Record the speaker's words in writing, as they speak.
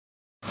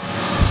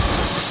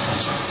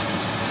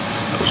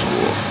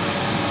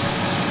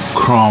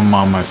crumb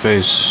on my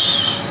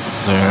face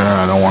there.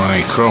 I don't want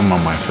any crumb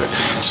on my face.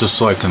 It's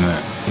just like in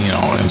the,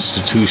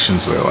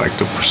 institutions, they like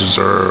to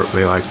preserve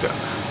their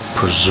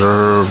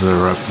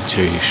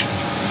reputation.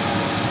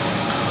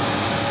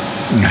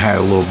 I had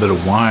a little bit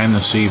of wine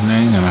this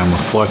evening, and I'm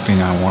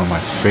reflecting on one of my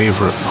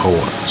favorite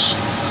poets,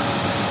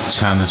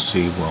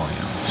 Tennessee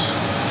Williams.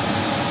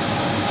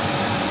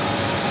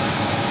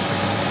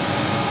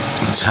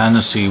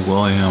 Tennessee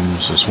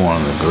Williams is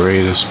one of the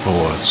greatest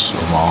poets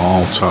of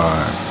all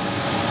time.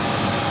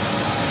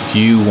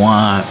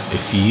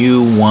 If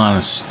you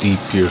want to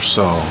steep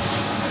yourself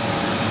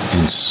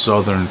in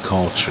Southern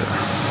culture,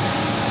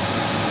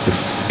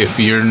 if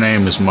your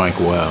name is Mike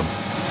Webb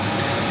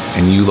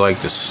and you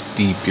like to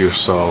steep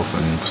yourself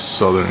in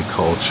Southern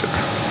culture,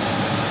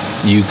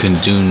 you can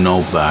do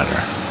no better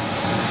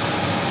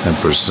than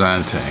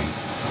presenting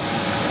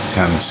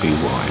Tennessee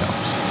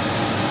Williams.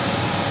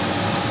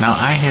 Now,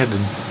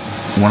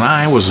 when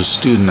I was a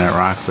student at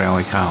Rock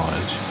Valley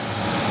College,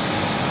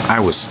 I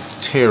was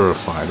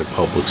terrified of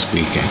public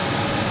speaking.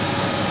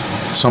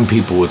 Some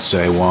people would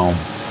say, well,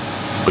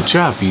 but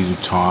Jeff,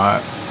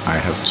 I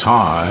have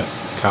taught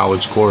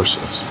college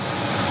courses.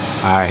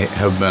 I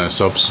have been a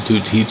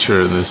substitute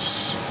teacher in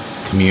this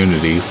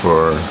community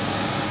for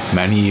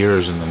many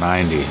years in the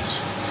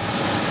 90s.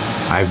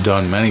 I've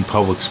done many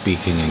public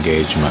speaking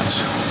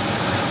engagements.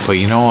 But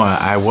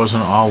I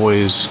wasn't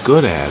always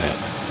good at it.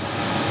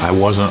 I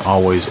wasn't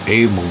always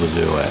able to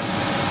do it.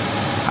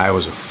 I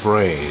was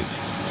afraid.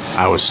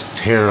 I was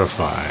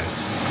terrified.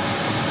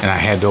 And I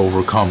had to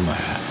overcome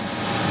that.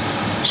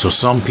 So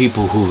some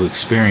people who've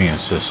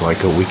experienced this,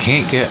 like,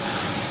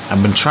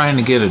 I've been trying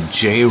to get a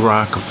Jay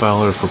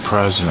Rockefeller for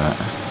president.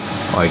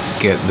 Like,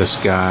 get this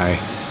guy,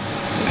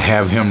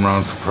 have him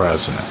run for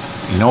president.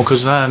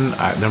 Because then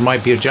there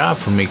might be a job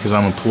for me because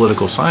I'm a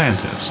political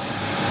scientist.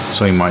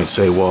 So he might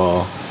say,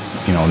 well,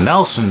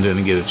 Nelson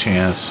didn't get a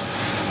chance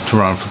to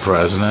run for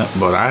president,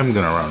 but I'm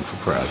going to run for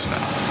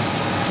president.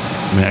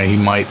 He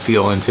might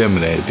feel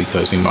intimidated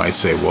because he might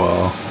say,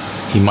 well,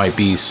 he might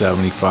be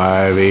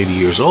 75, 80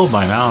 years old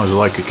by now. It's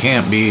like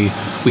we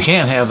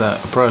can't have a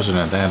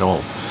president that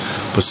old.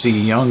 But see,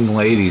 young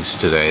ladies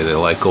today, they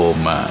like old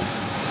men.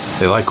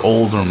 They like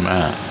older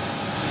men.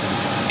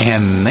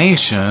 And the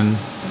nation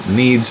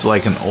needs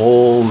like an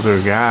older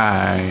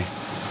guy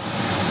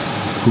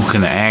who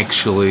can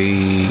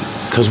actually,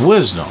 because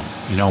wisdom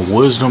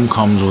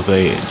comes with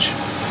age.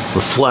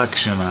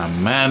 Reflection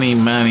on many,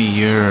 many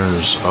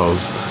years of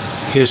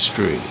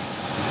history.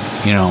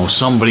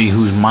 Somebody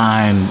whose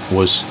mind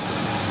was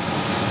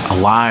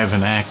alive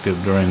and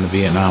active during the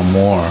Vietnam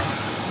War.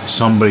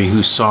 Somebody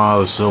who saw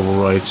the Civil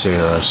Rights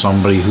era.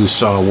 Somebody who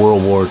saw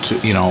World War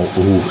II,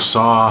 who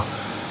saw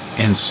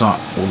and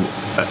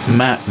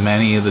met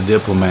many of the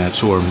diplomats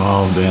who were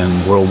involved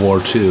in World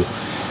War II.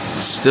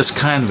 This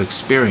kind of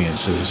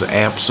experience is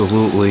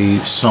absolutely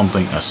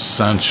something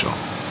essential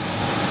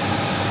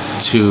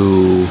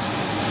to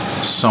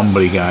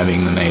somebody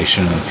guiding the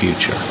nation in the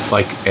future.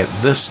 Like, at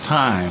this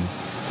time,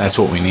 that's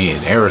what we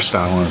need.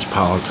 Aristotle in his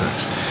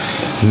Politics,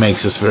 he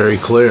makes this very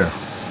clear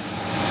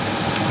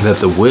that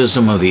the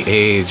wisdom of the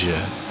age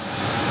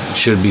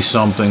should be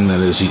something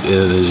that is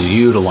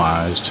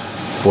utilized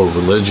for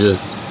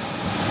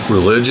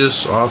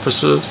religious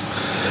offices,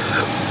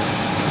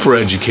 for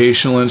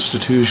educational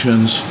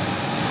institutions,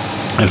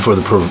 and for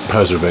the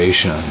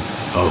preservation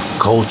of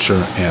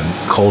culture and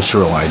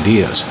cultural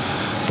ideas.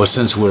 But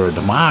since we're a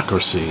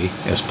democracy,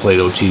 as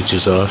Plato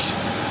teaches us,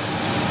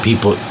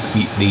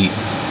 the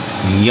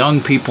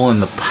young people in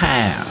the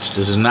past,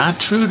 this is not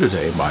true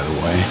today, by the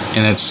way,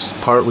 and it's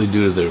partly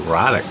due to the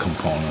erotic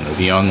component of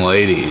young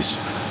ladies.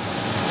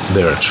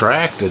 They're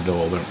attracted to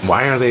older.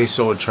 Why are they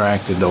so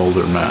attracted to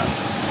older men?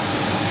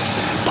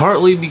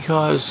 Partly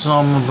because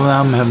some of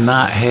them have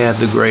not had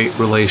the great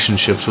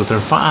relationships with their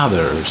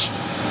fathers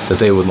that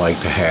they would like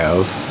to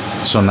have.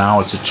 So now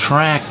it's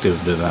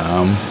attractive to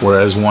them,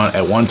 whereas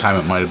at one time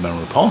it might have been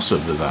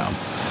repulsive to them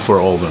for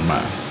older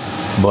men.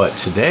 But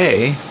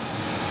today,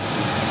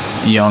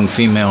 young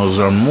females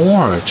are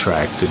more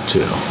attracted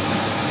to.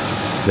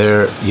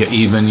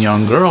 Even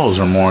young girls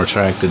are more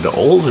attracted to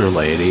older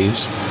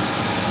ladies,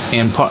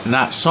 and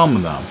not some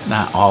of them,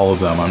 not all of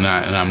them.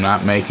 I'm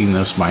not making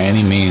this by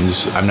any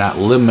means. I'm not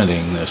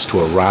limiting this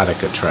to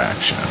erotic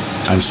attraction.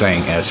 I'm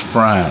saying as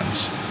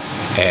friends,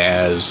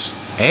 as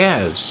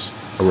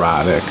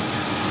erotic,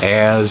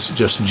 as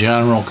just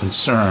general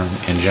concern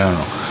in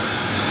general.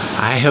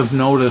 I have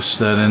noticed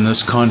that in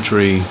this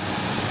country,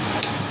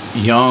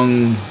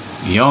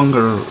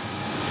 younger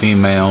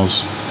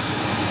females,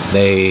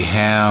 they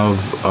have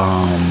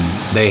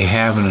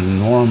an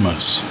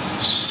enormous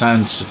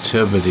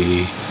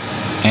sensitivity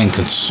and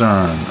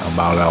concern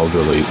about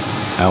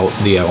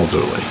the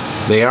elderly.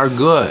 They are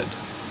good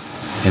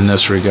in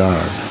this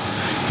regard.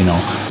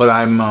 But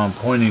I'm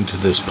pointing to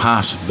this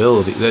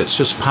possibility. That's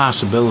just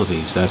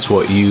possibilities. That's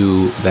what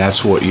we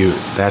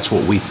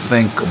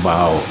think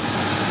about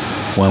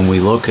when we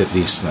look at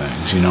these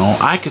things.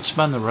 I could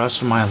spend the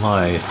rest of my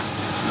life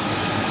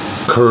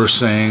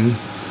cursing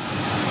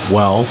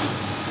wealth,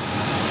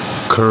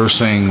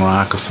 cursing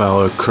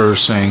Rockefeller,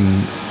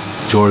 cursing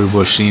George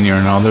Bush Sr.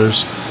 and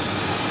others.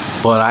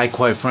 But I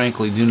quite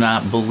frankly do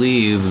not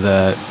believe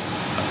that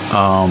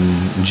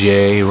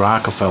Jay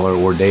Rockefeller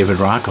or David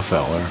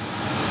Rockefeller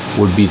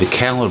would be the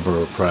caliber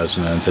of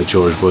president that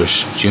George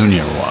Bush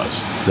Jr.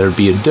 was. There'd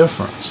be a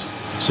difference.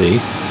 See?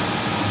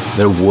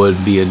 There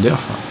would be a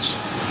difference.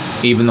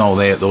 Even though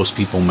those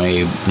people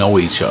may know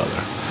each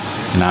other.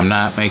 And I'm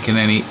not making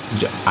any...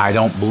 I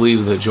don't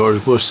believe that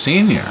George Bush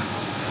Sr.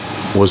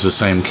 was the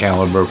same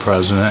caliber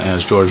president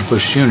as George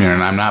Bush Jr.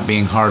 And I'm not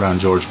being hard on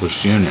George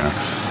Bush Jr.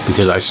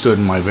 because I stood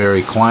in my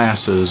very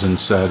classes and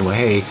said, well,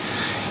 hey,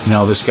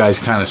 this guy's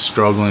kind of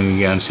struggling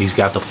against... He's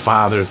got the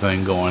father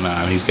thing going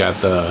on. He's got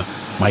the...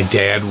 My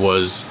dad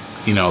was,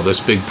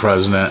 this big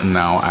president, and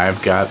now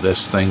I've got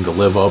this thing to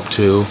live up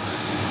to.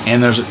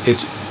 And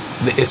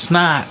it's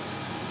not...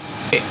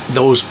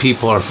 those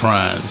people are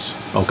friends,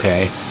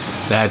 okay?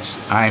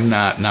 I'm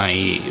not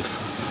naive.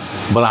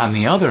 But on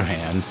the other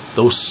hand,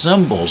 those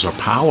symbols are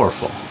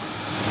powerful.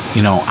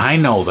 I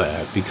know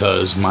that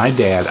because my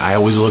dad, I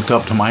always looked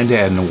up to my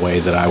dad in a way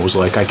that I was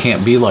like, I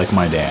can't be like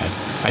my dad.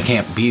 I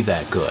can't be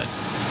that good.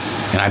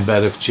 And I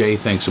bet if Jay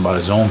thinks about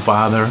his own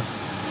father,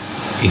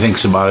 he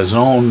thinks about his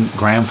own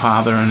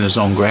grandfather and his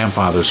own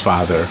grandfather's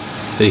father,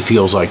 that he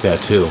feels like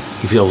that too.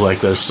 He feels like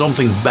there's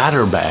something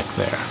better back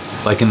there,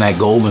 like in that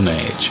golden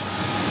age.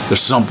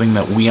 There's something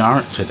that we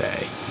aren't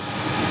today.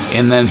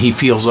 And then he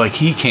feels like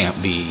he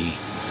can't be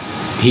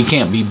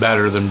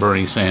better than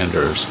Bernie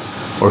Sanders,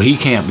 or he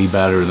can't be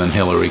better than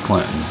Hillary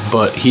Clinton.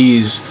 But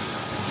he's,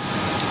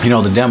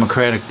 the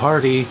Democratic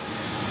Party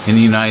in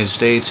the United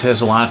States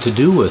has a lot to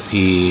do with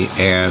he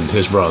and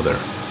his brother.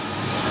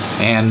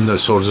 And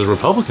so does the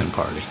Republican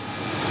Party.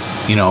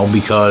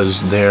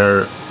 Because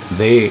their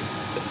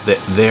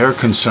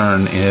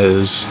concern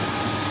is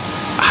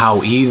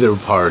how either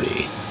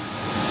party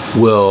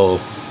will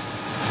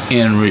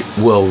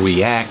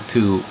react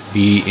to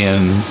be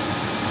in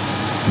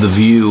the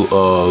view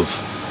of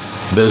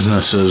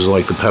businesses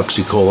like the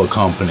Pepsi-Cola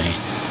company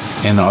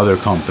and other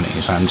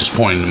companies. I'm just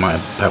pointing to my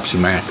Pepsi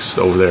Max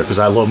over there because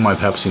I love my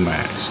Pepsi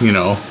Max.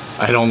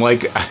 I don't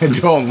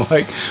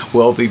like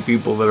wealthy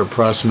people that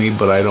oppress me,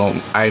 but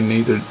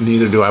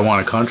neither do I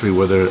want a country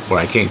where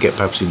I can't get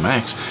Pepsi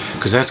Max,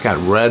 because that's got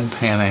red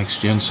Panax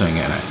ginseng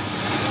in it,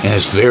 and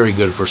it's very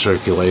good for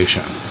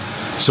circulation.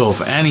 So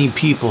if any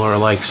people are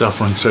like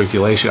suffering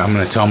circulation, I'm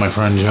going to tell my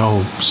friend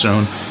Joe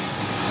soon,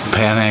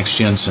 Panax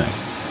ginseng,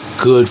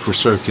 good for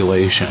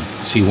circulation.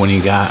 See, when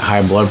you got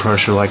high blood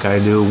pressure like I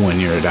do, when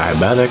you're a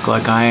diabetic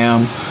like I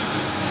am,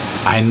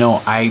 I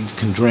know I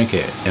can drink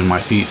it and my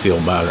feet feel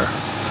better.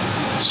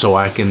 So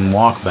I can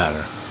walk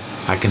better.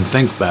 I can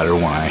think better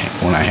when I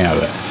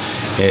have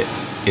it.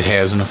 It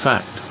has an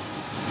effect.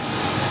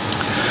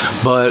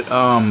 But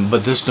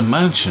this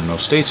dimension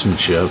of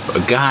statesmanship,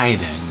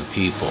 guiding the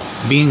people,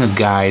 being a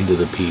guide to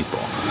the people.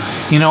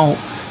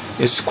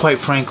 It's quite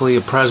frankly,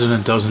 a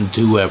president doesn't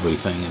do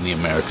everything in the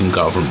American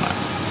government.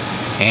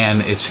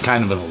 And it's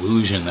kind of an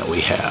illusion that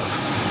we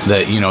have.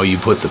 That, you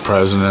put the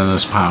president in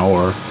his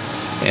power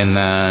and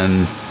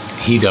then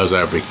he does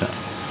everything.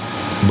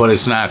 But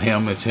it's not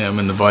him, it's him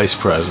and the vice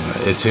president.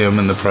 It's him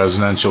and the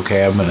presidential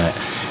cabinet.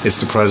 It's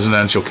the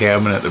presidential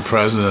cabinet, the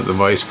president, the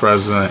vice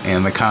president,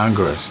 and the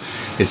Congress.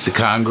 It's the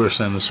Congress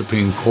and the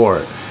Supreme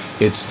Court.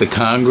 It's the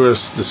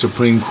Congress, the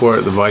Supreme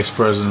Court, the vice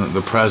president,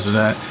 the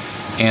president,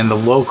 and the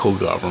local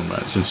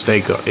governments and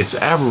state governments. It's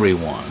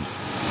everyone.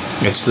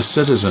 It's the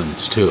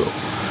citizens, too.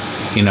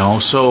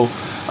 So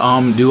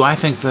do I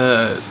think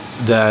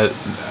that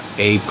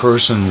a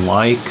person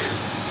like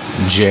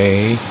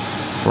Jay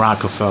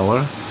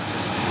Rockefeller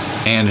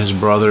and his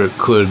brother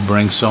could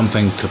bring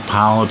something to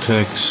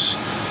politics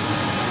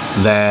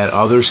that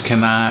others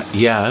cannot?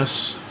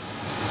 Yes.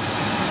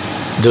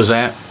 Does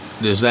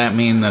that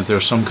mean that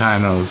there's some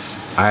kind of,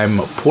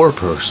 I'm a poor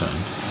person,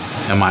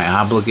 am I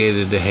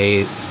obligated to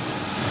hate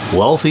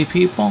wealthy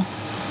people?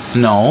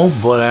 No,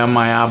 but am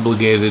I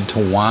obligated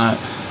to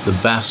want the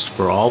best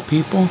for all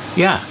people?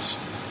 Yes.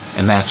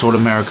 And that's what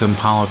American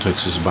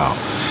politics is about.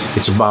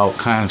 It's about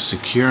kind of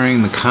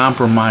securing the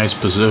compromise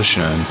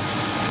position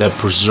that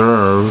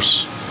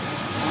preserves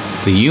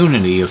the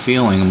unity of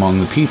feeling among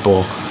the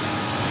people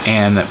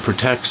and that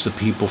protects the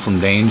people from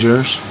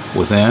dangers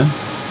within,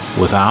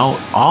 without,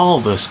 all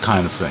this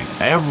kind of thing.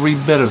 Every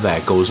bit of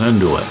that goes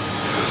into it.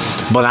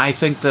 But I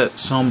think that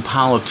some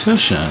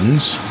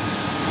politicians,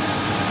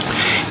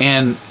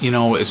 and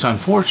it's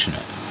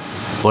unfortunate,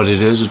 but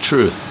it is a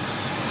truth,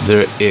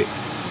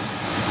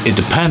 it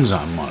depends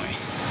on money.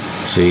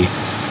 See,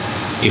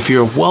 if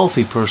you're a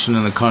wealthy person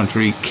in the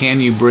country,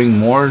 can you bring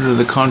more to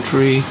the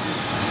country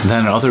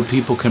than other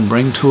people can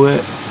bring to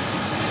it?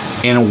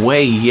 In a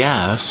way,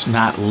 yes.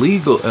 Not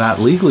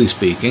legally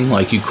speaking.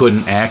 Like, you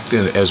couldn't act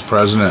as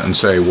president and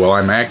say, well,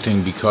 I'm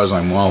acting because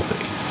I'm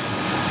wealthy.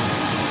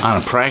 On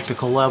a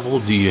practical level,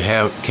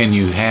 can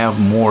you have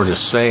more to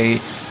say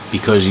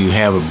because you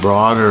have a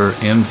broader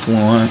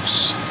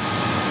influence,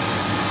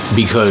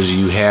 because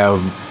you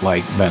have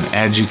been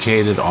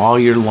educated all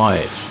your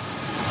life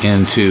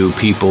into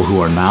people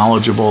who are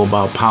knowledgeable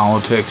about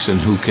politics and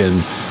who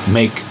can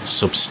make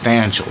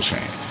substantial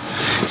change.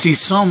 See,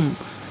 some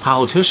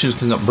politicians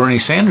Bernie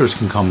Sanders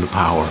can come to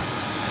power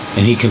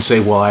and he can say,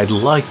 well, I'd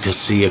like to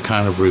see a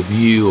kind of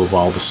review of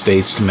all the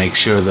states to make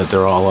sure that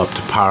they're all up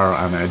to par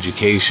on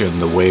education,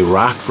 the way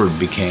Rockford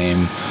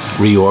became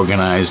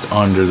reorganized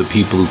under the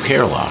People Who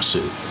Care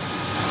lawsuit.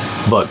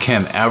 But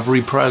can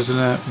every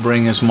president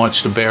bring as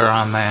much to bear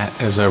on that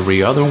as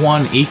every other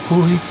one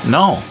equally?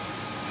 No.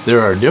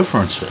 There are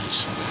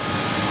differences.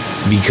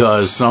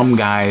 Because some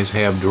guys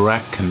have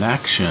direct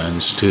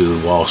connections to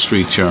the Wall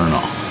Street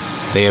Journal.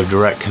 They have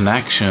direct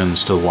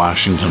connections to the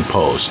Washington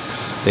Post.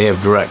 They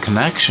have direct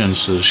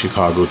connections to the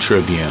Chicago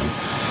Tribune.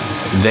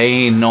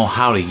 They know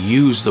how to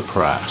use the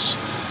press.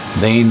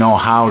 They know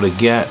how to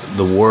get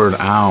the word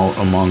out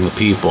among the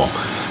people.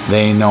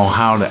 They know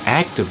how to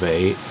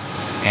activate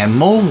and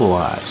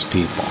mobilize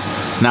people.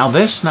 Now,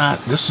 this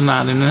is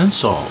not an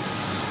insult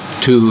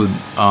to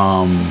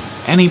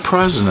any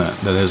president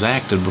that has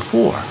acted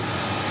before.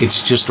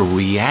 It's just a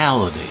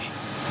reality.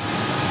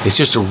 It's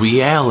just a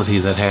reality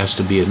that has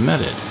to be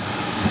admitted.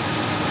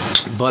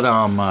 But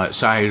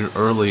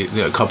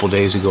a couple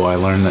days ago, I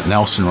learned that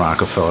Nelson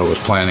Rockefeller was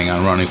planning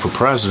on running for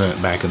president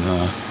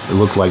it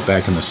looked like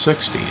back in the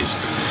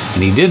 60s,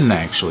 and he didn't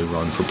actually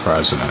run for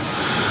president.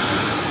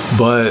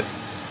 But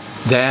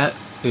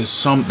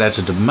that's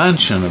a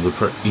dimension of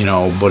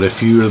but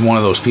if you're one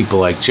of those people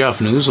like Jeff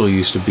Newsel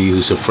used to be,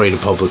 who's afraid of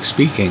public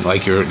speaking,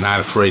 like you're not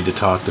afraid to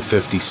talk to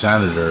 50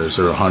 senators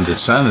or 100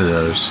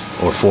 senators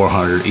or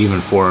 400, even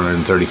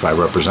 435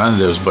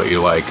 representatives, but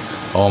you're like,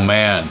 oh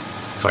man,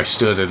 if I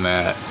stood in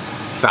that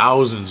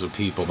thousands of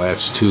people,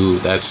 that's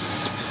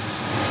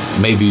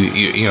maybe,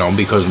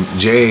 because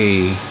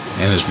Jay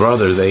and his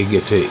brother,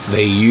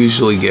 they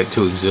usually get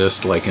to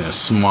exist like in a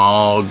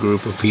small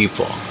group of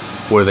people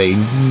where they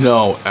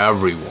know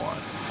everyone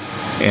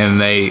and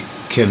they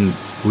can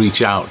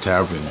reach out to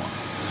everyone.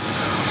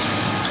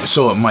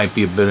 So it might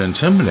be a bit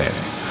intimidating.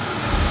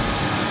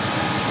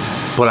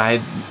 But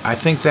I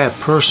think that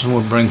person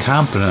would bring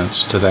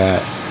competence to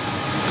that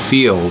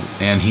field,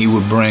 and he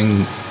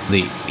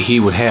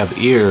would have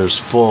ears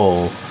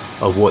full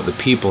of what the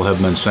people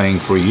have been saying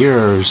for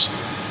years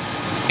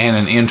and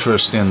an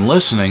interest in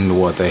listening to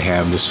what they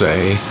have to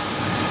say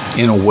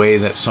in a way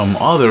that some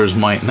others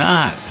might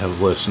not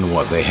have listened to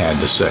what they had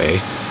to say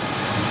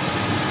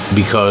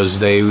because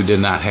they did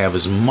not have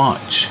as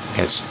much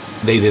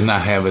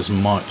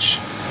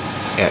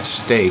at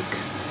stake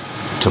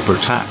to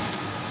protect,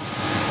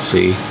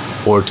 see,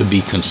 or to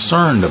be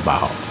concerned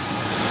about,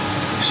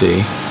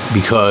 see,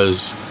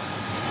 because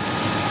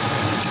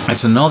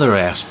that's another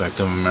aspect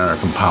of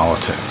American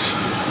politics.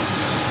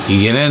 You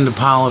get into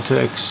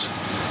politics,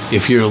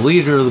 if you're a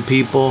leader of the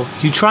people,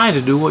 you try to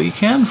do what you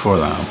can for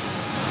them.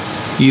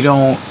 You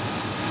don't.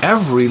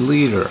 Every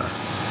leader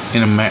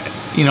in America,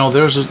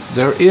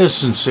 there is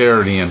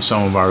sincerity in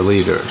some of our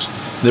leaders.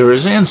 There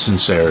is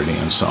insincerity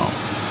in some.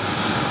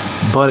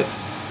 But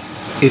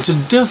it's a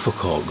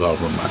difficult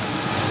government.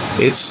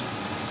 It's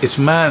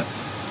meant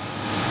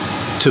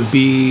to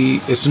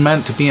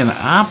be an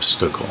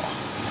obstacle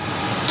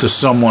to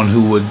someone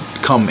who would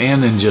come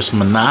in and just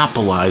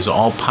monopolize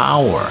all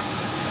power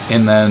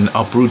and then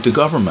uproot the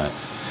government.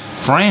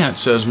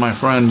 France, as my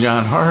friend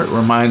John Hart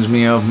reminds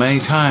me of many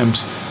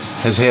times,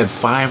 has had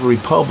 5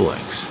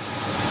 republics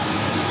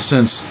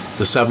since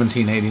the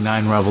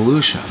 1789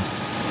 revolution.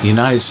 The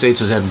United States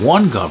has had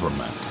 1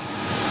 government.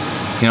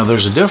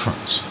 There's a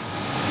difference.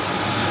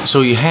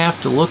 So you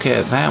have to look at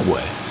it that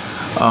way.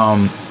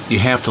 You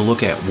have to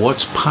look at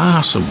what's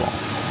possible.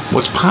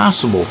 What's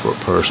possible for a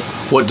person?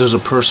 What does a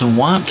person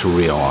want to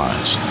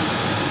realize?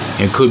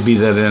 It could be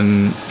that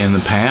in the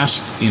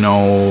past,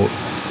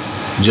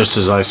 just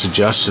as I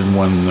suggested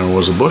when there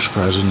was a Bush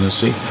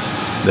presidency,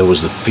 there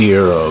was the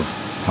fear of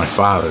my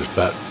father's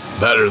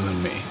better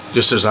than me.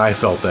 Just as I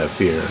felt that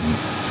fear, and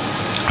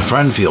a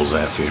friend feels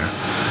that fear.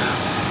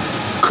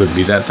 Could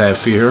be that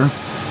fear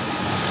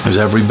is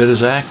every bit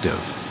as active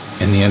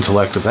in the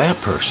intellect of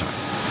that person.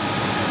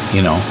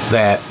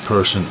 That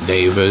person,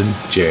 David,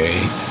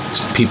 Jay,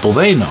 people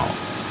they know.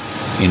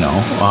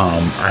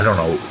 I don't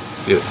know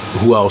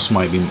who else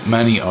might be,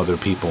 many other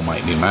people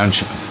might be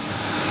mentioned.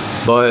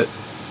 But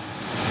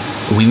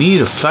we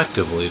need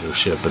effective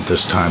leadership at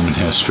this time in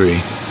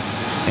history,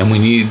 and we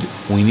need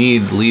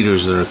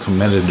leaders that are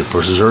committed to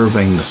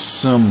preserving the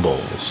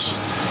symbols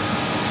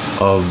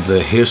of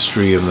the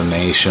history of the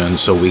nation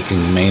so we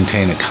can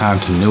maintain a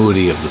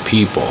continuity of the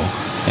people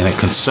and a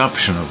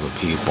conception of the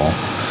people.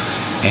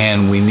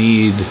 And we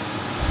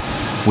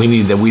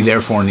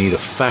therefore need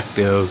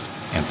effective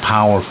and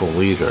powerful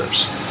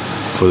leaders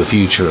for the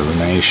future of the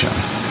nation.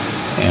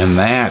 And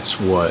that's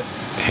what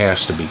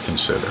has to be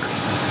considered.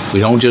 We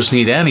don't just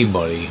need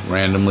anybody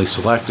randomly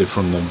selected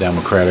from the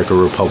Democratic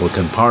or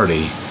Republican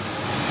Party.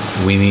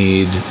 We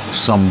need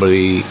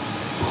somebody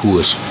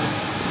who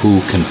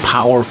can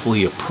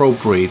powerfully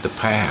appropriate the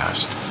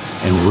past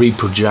and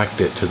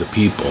reproject it to the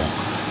people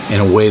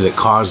in a way that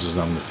causes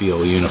them to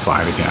feel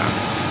unified again.